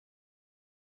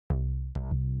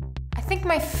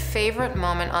think my favorite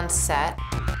moment on set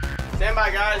Stand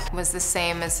by, guys. was the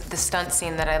same as the stunt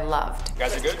scene that I loved. You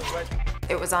guys are good?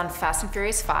 It was on Fast and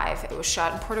Furious 5. It was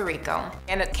shot in Puerto Rico,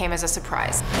 and it came as a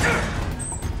surprise.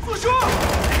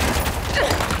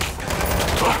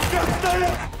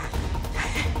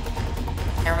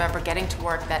 I remember getting to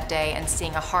work that day and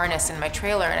seeing a harness in my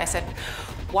trailer, and I said,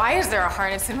 why is there a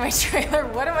harness in my trailer?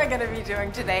 What am I gonna be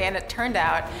doing today? And it turned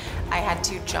out I had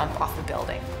to jump off a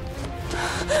building.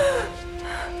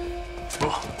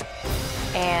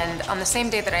 And on the same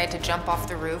day that I had to jump off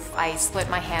the roof, I split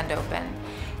my hand open.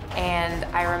 And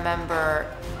I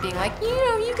remember being like, you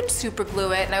know, you can super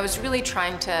glue it. And I was really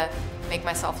trying to make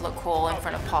myself look cool in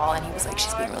front of Paul, and he was like,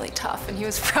 she's being really tough, and he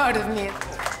was proud of me.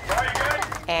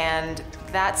 And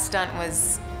that stunt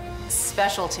was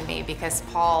special to me because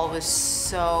Paul was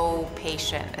so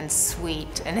patient and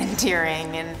sweet and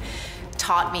endearing and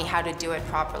taught me how to do it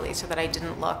properly so that I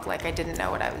didn't look like I didn't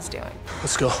know what I was doing.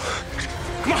 Let's go.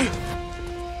 Come on!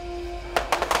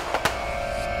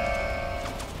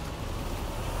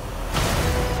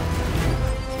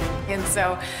 And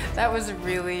so that was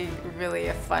really, really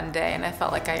a fun day, and I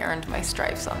felt like I earned my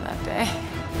stripes on that day.